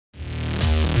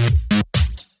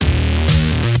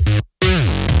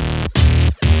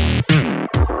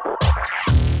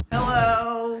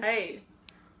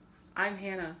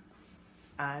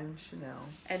I'm Chenelle.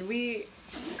 And we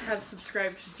have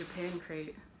subscribed to Japan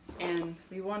Crate, and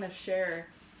we want to share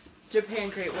Japan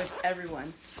Crate with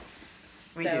everyone.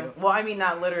 We do. Well, I mean,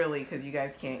 not literally, because you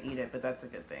guys can't eat it, but that's a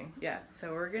good thing. Yeah,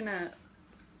 so we're gonna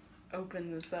open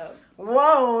this up.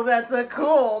 Whoa, that's a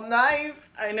cool knife!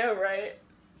 I know, right?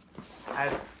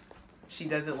 She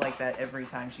does it like that every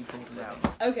time she pulls it out.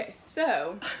 Okay,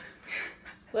 so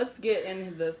let's get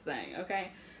into this thing, okay?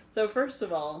 So first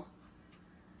of all,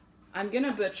 I'm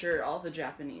gonna butcher all the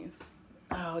Japanese.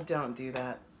 Oh, don't do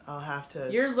that. I'll have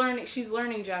to... She's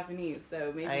learning Japanese,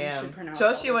 so maybe you should pronounce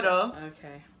Choshiwado.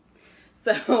 Okay.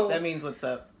 So... That means what's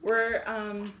up. We're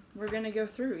gonna go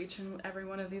through each and every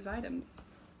one of these items.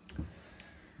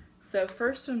 So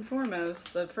first and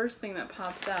foremost, the first thing that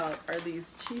pops out are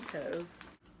these Cheetos.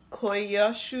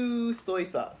 Koyashu soy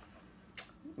sauce.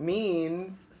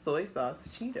 Means soy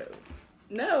sauce Cheetos.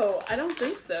 No, I don't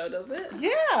think so, does it?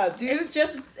 Yeah, dude. It's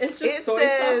just soy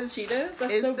sauce Cheetos?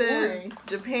 That's so boring.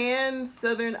 Japan's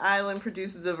southern island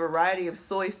produces a variety of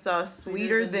soy sauce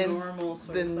sweeter than normal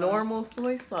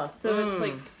soy sauce. So it's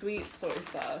like sweet soy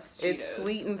sauce Cheetos. It's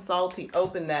sweet and salty.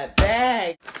 Open that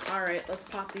bag. Alright, let's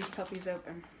pop these puppies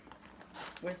open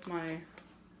with my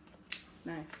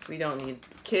knife. We don't need...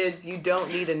 Kids, you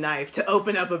don't need a knife to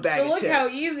open up a bag of chips. Look how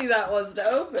easy that was to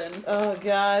open. Oh,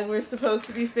 God. We're supposed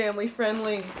to be family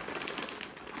friendly.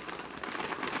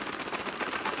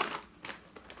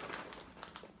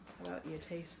 How about you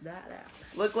taste that out?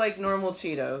 Look like normal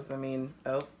Cheetos. I mean,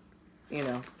 you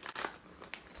know.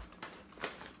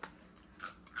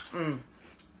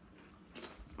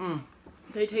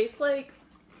 They taste like...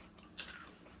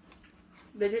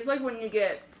 when you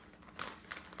get...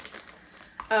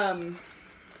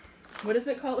 what is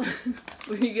it called?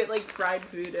 When you get, like, fried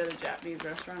food at a Japanese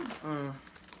restaurant.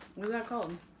 What is that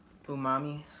called?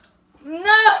 Umami.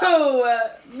 No!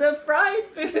 The fried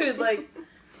food, like,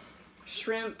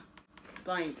 shrimp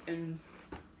blank and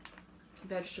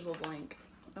vegetable blank.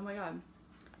 Oh my god.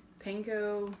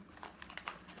 Panko.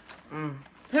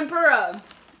 Tempura!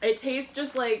 It tastes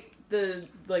just like the,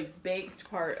 like, baked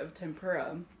part of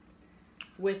tempura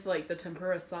with, like, the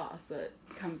tempura sauce that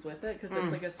comes with it, because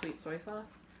it's like a sweet soy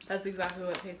sauce. That's exactly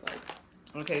what it tastes like.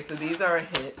 Okay, so these are a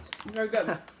hit. They're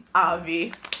good.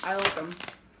 Avi. I like them.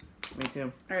 Me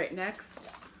too. Alright,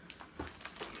 next.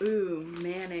 Ooh,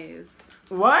 mayonnaise.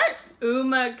 What?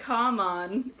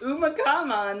 Umakaman.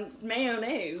 Umakaman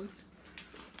mayonnaise.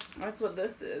 That's what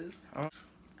this is. Oh.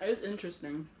 It's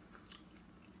interesting.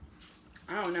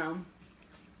 I don't know.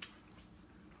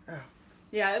 Oh.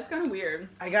 Yeah, it's kind of weird.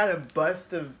 I got a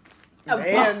bust of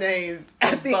mayonnaise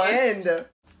at the end.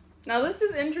 Now this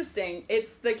is interesting.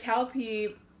 It's the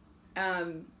Calpy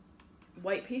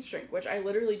white peach drink, which I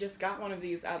literally just got one of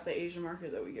these at the Asian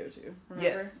market that we go to.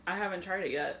 Remember? Yes. I haven't tried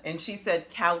it yet. And she said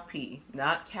Calpy,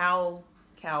 not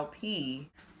Calpy.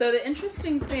 So the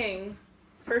interesting thing,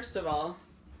 first of all,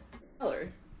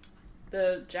 color.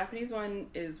 The Japanese one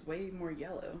is way more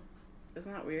yellow.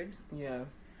 Isn't that weird? Yeah.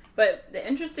 But the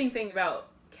interesting thing about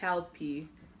Calpy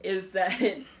is that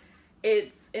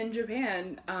it's in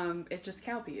Japan, it's just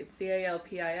Calpy. It's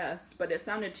Calpis, but it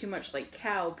sounded too much like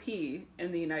Calpy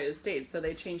in the United States, so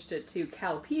they changed it to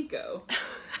Calpico.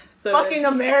 So fucking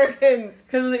Americans!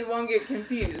 Because they won't get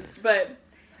confused. But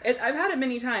I've had it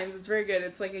many times. It's very good.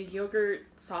 It's like a yogurt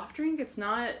soft drink. It's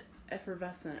not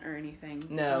effervescent or anything.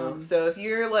 No. So if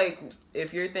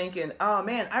you're thinking, oh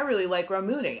man, I really like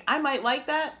Ramune, I might like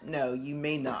that. No, you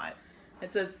may not.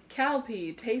 It says,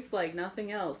 Calpy tastes like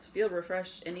nothing else. Feel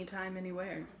refreshed anytime,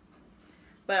 anywhere.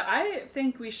 But I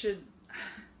think we should...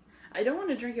 I don't want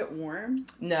to drink it warm.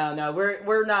 No,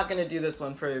 we're not going to do this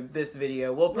one for this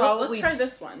video. We'll probably... Let's try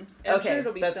this one. I'm sure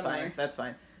it'll be similar. Fine. That's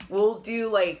fine. We'll do,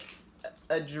 like,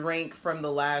 a drink from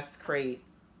the last crate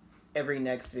every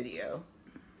next video.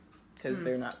 Because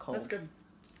they're not cold. That's good.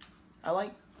 I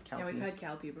like Calpy. Yeah, we've had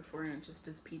Calpy before, and it just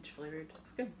is peach flavored.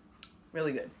 It's good.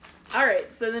 Really good.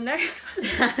 Alright, so the next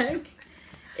snack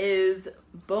is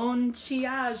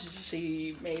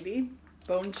bonchiaji, maybe.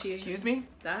 Bonchi. Excuse me?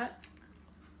 That?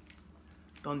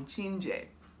 Bonchinje.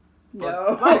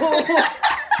 No.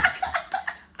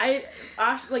 Like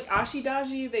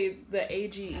ashidaji, the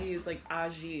AGE is like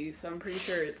aji, so I'm pretty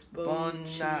sure it's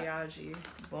bonchiaji.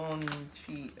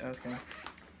 Okay.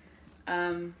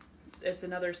 It's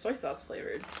another soy sauce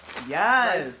flavored.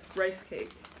 Yes. Rice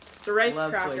cake. It's a rice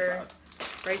Love cracker. Soy sauce.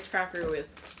 Rice cracker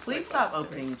with. Please stop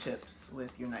opening chips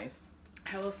with your knife.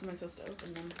 How else am I supposed to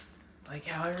open them? Like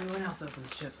how everyone else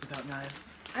opens chips without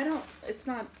knives. I don't. It's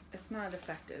not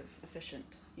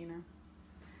efficient. You know.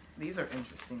 These are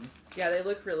interesting. Yeah, they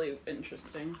look really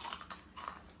interesting.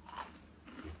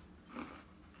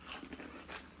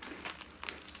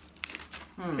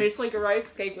 Tastes like a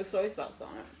rice cake with soy sauce on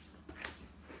it.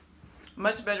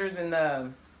 Much better than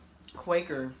the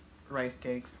Quaker rice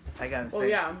cakes, I gotta say. Well,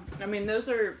 yeah. I mean, those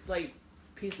are like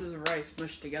pieces of rice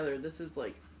mushed together. This is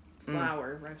like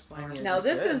flour, rice flour. Yeah, now,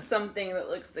 this good. is something that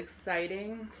looks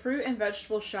exciting. Fruit and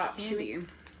vegetable shop candy.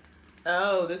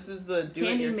 Oh, this is the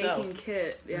Candy do-it-yourself. making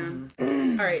kit. Yeah.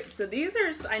 Mm-hmm. All right, so these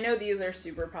are, I know these are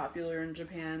super popular in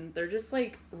Japan. They're just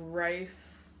like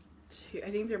rice, I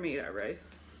think they're made out of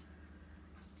rice.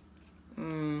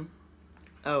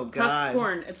 Oh, God. Puffed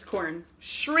corn. It's corn.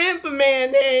 Shrimp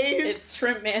mayonnaise. It's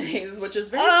shrimp mayonnaise, which is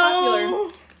very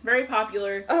popular. Very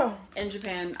popular Oh. in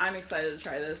Japan. I'm excited to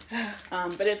try this.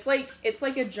 But it's like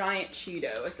a giant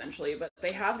Cheeto essentially. But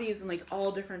they have these in like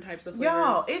all different types of flavors.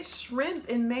 Y'all, it's shrimp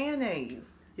and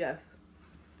mayonnaise. Yes.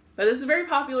 But this is very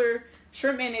popular.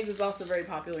 Shrimp mayonnaise is also very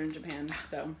popular in Japan.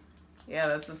 So. Yeah,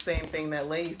 that's the same thing that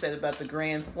lady said about the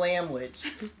Grand Slam witch.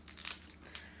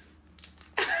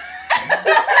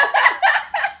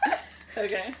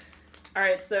 Okay. All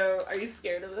right. So, are you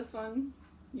scared of this one?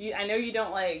 I know you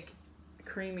don't like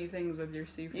creamy things with your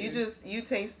seafood. You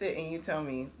taste it and you tell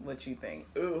me what you think.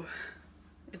 Ooh,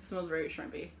 it smells very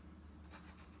shrimpy.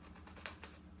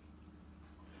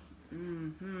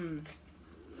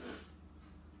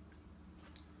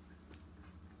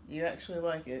 You actually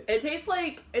like it? It tastes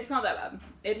like, it's not that bad.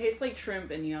 It tastes like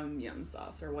shrimp and yum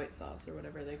sauce or white sauce or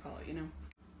whatever they call it, you know?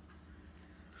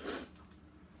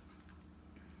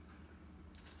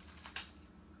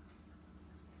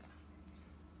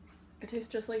 It tastes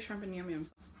just like shrimp and yum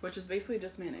sauce, which is basically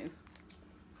just mayonnaise.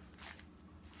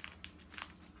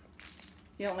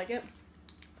 You don't like it?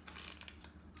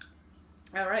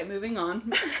 Alright, moving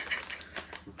on.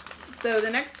 So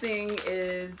the next thing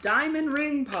is Diamond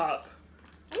Ring Pop.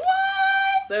 What?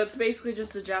 So it's basically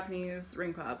just a Japanese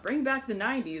ring pop. Bring back the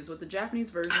 90s with the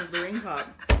Japanese version of the ring pop.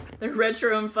 Their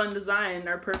retro and fun design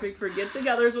are perfect for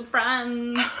get-togethers with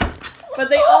friends. But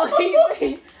they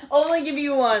only give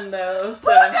you one though.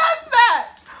 So. Who does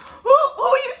that?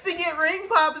 Who used to get ring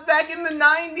pops back in the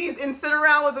 90s and sit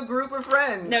around with a group of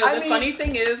friends? No, the funny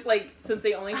thing is, like, since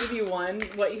they only give you one,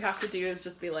 what you have to do is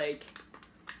just be like,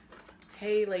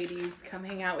 hey ladies, come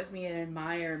hang out with me and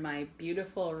admire my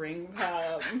beautiful ring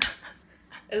pop.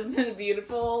 Isn't it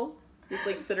beautiful? Just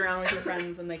like sit around with your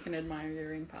friends and they can admire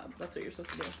your ring pop. That's what you're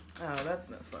supposed to do. Oh, that's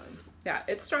no fun. Yeah,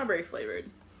 it's strawberry flavored.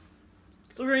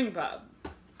 It's a ring pop.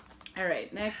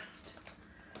 Alright, next.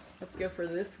 Let's go for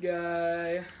this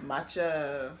guy.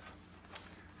 Matcha.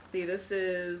 See, this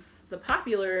is the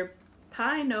popular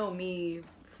Pie No Mi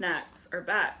snacks are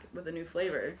back with a new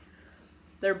flavor.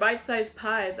 They're bite-sized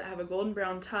pies that have a golden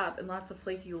brown top and lots of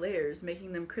flaky layers,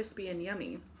 making them crispy and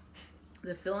yummy.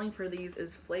 The filling for these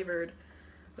is flavored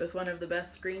with one of the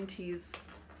best green teas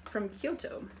from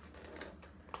Kyoto.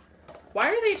 Why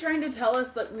are they trying to tell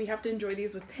us that we have to enjoy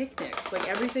these with picnics? Like,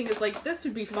 everything is like, this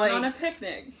would be fun on a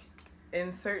picnic.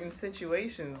 In certain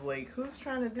situations, like, who's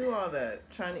trying to do all that?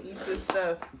 Trying to eat this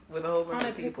stuff with a whole bunch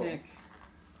of people? Picnic.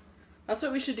 That's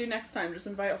what we should do next time. Just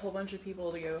invite a whole bunch of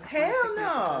people to go. Hell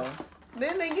no.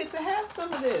 Then they get to have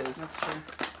some of this. That's true.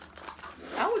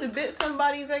 I would have bit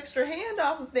somebody's extra hand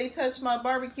off if they touched my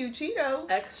barbecue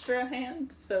Cheetos. Extra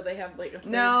hand? So they have like a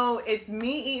third? No, it's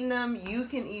me eating them. You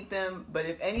can eat them. But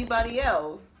if anybody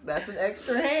else, that's an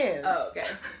extra hand. Oh, okay.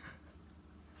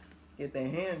 Get their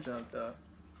hand jumped off.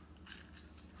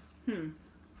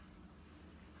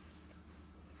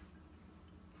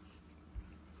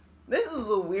 This is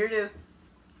the weirdest,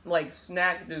 like,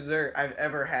 snack dessert I've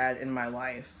ever had in my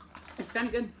life. It's kind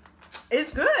of good.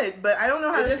 It's good, but I don't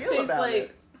know how to feel about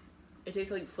it. It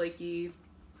tastes like flaky,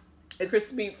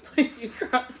 crispy, flaky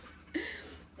crust.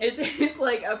 It tastes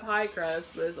like a pie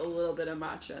crust with a little bit of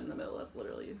matcha in the middle. That's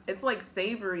literally... It's like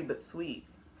savory but sweet.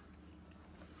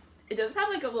 It does have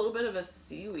like a little bit of a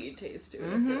seaweed taste to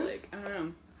it, I feel like. I don't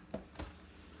know.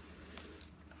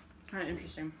 Kind of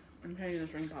interesting. I'm trying to do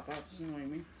this ring pop off. It's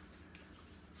annoying me.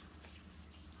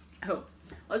 Oh,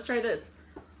 let's try this.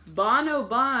 Bon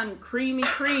Bon Creamy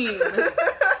Cream.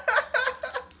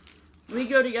 We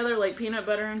go together like peanut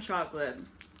butter and chocolate.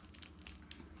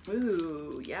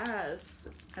 Ooh, yes.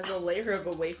 Has a layer of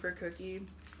a wafer cookie,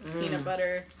 peanut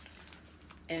butter,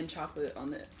 and chocolate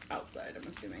on the outside, I'm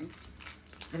assuming.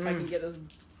 If I can get this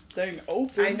thing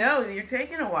open. I know, you're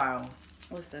taking a while.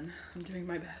 Listen, I'm doing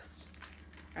my best.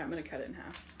 Alright, I'm gonna cut it in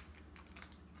half.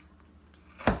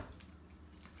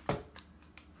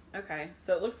 Okay,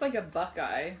 so it looks like a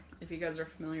Buckeye, if you guys are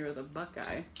familiar with a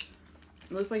Buckeye.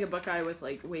 It looks like a Buckeye with,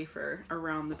 like, wafer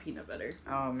around the peanut butter.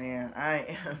 Oh, man,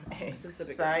 I am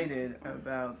excited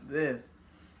about this.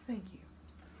 Thank you.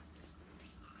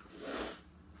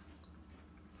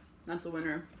 That's a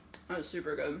winner. That was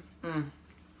super good.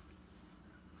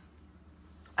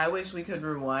 I wish we could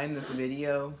rewind this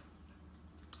video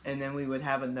and then we would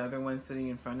have another one sitting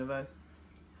in front of us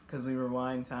because we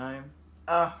rewind time.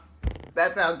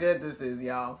 That's how good this is,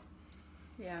 y'all.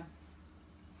 Yeah.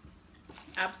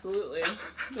 Absolutely.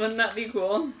 Wouldn't that be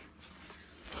cool?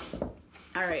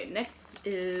 Alright, next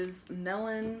is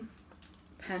Melon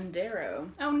Pandero.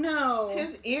 Oh no!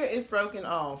 His ear is broken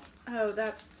off. Oh,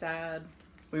 that's sad.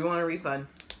 We want a refund.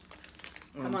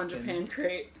 I'm on Japan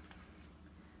Crate.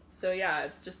 So yeah,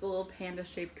 it's just a little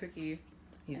panda-shaped cookie.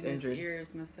 He's and injured. His ear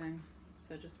is missing.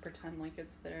 So just pretend like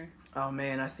it's there. Oh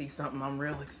man, I see something I'm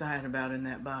real excited about in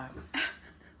that box.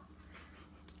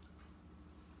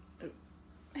 Oops.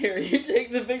 Here, you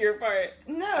take the bigger part.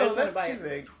 No, that's too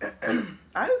big.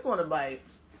 I just want to bite.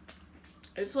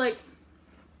 It's like,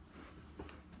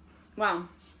 wow.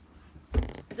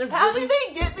 How did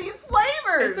they get these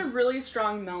flavors? It's a really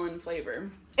strong melon flavor.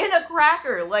 In a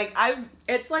cracker, like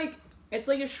It's like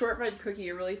a shortbread cookie,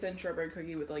 a really thin shortbread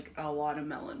cookie with like a lot of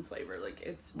melon flavor. Like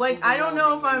it's like I don't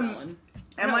know if melon.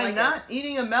 Am I not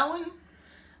eating a melon?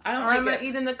 I don't or like am it. I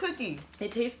eating the cookie?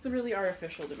 It tastes really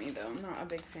artificial to me though. I'm not a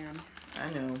big fan. I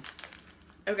know.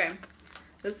 Okay.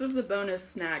 This was the bonus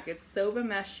snack. It's soba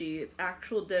meshi. It's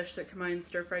actual dish that combines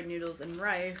stir-fried noodles and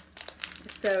rice.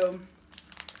 So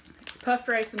it's puffed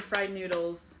rice and fried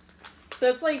noodles. So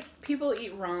it's like people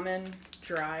eat ramen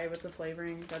dry with the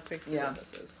flavoring. That's basically what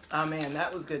this is. Oh man,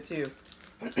 that was good too.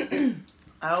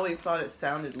 I always thought it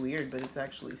sounded weird, but it's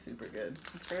actually super good.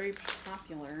 It's very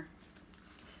popular.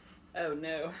 Oh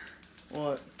no.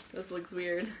 What? This looks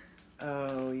weird.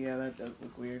 Oh yeah, that does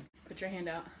look weird. Put your hand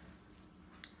out.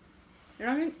 You're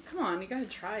not gonna, come on, you gotta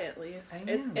try at least. I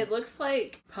know. It looks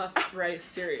like puffed rice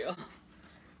cereal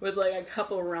with like a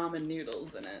couple ramen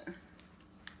noodles in it.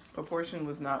 Proportion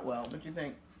was not well. What do you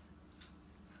think?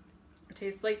 It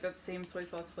tastes like that same soy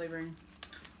sauce flavoring,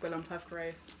 but on puffed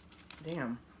rice.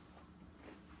 Damn.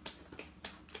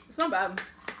 It's not bad.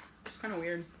 It's kind of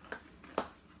weird.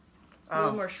 A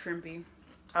little more shrimpy.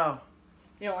 Oh.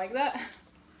 You don't like that?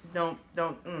 Don't.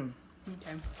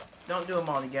 Okay. Don't do them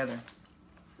all together.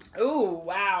 Ooh,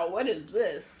 wow. What is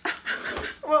this?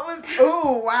 What was?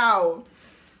 Ooh, wow.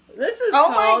 This is Oh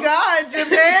called... my God!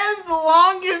 Japan's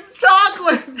longest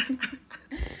chocolate.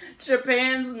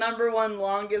 Japan's #1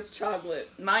 longest chocolate.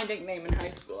 My nickname in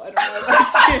high school. I don't know about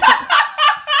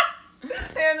you.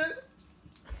 Hannah.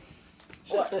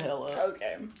 What the hell up.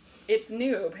 Okay. It's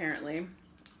new, apparently.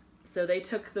 So they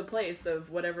took the place of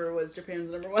whatever was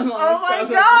Japan's #1 longest chocolate. Oh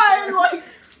my God! Like,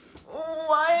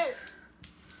 what?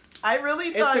 I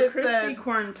really thought it's a it crispy said...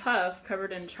 corn puff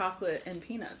covered in chocolate and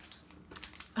peanuts.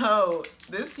 Oh,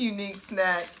 this unique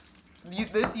snack,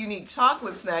 this unique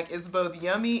chocolate snack is both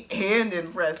yummy and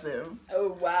impressive.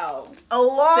 Oh, wow.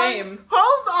 Same.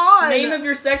 Hold on. Name of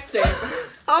your sex tape.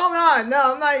 Hold on.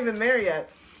 No, I'm not even there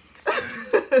yet.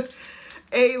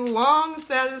 A long,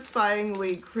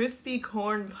 satisfyingly crispy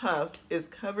corn puff is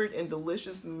covered in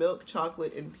delicious milk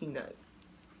chocolate and peanuts.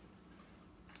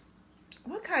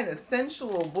 What kind of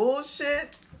sensual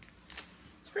bullshit?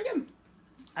 It's pretty good.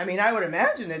 I mean, I would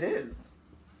imagine it is.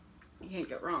 You can't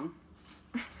get wrong.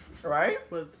 Right?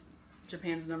 With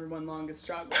Japan's #1 longest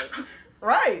chocolate.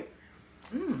 Right.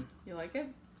 You like it?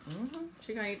 Mm-hmm.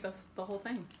 She's gonna eat the whole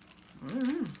thing.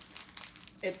 Mm-hmm.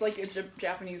 It's like a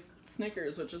Japanese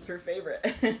Snickers, which is her favorite.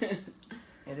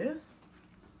 It is.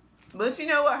 But you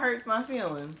know what hurts my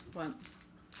feelings? What?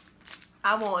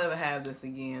 I won't ever have this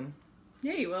again.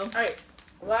 Yeah, you will. Alright,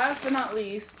 last but not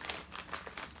least,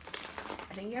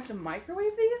 I think you have to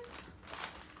microwave these?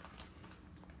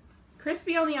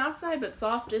 Crispy on the outside, but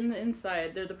soft in the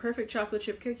inside. They're the perfect chocolate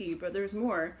chip cookie, but there's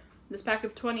more. This pack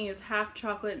of 20 is half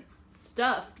chocolate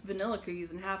stuffed vanilla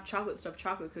cookies and half chocolate stuffed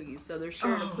chocolate cookies, so they're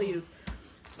sure to please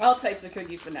all types of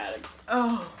cookie fanatics.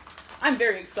 Oh. I'm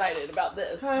very excited about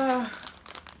this.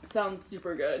 Sounds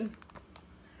super good.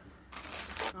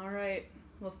 Alright,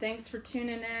 well thanks for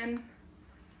tuning in.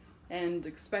 And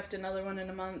expect another one in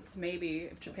a month, maybe,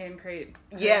 if Japan Crate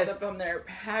turns up on their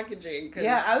packaging.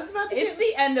 Yeah, I was about to It's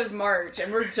the end of March, and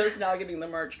we're just now getting the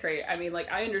March Crate. I mean, like,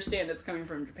 I understand it's coming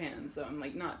from Japan, so I'm,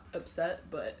 like, not upset,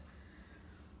 but...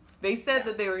 They said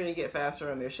that they were going to get faster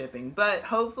on their shipping. But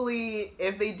hopefully,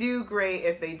 if they do, great.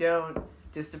 If they don't,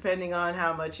 just depending on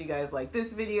how much you guys like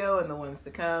this video and the ones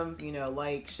to come, you know,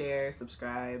 like, share,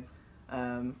 subscribe.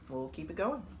 We'll keep it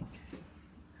going.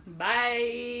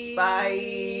 Bye.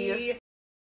 Bye.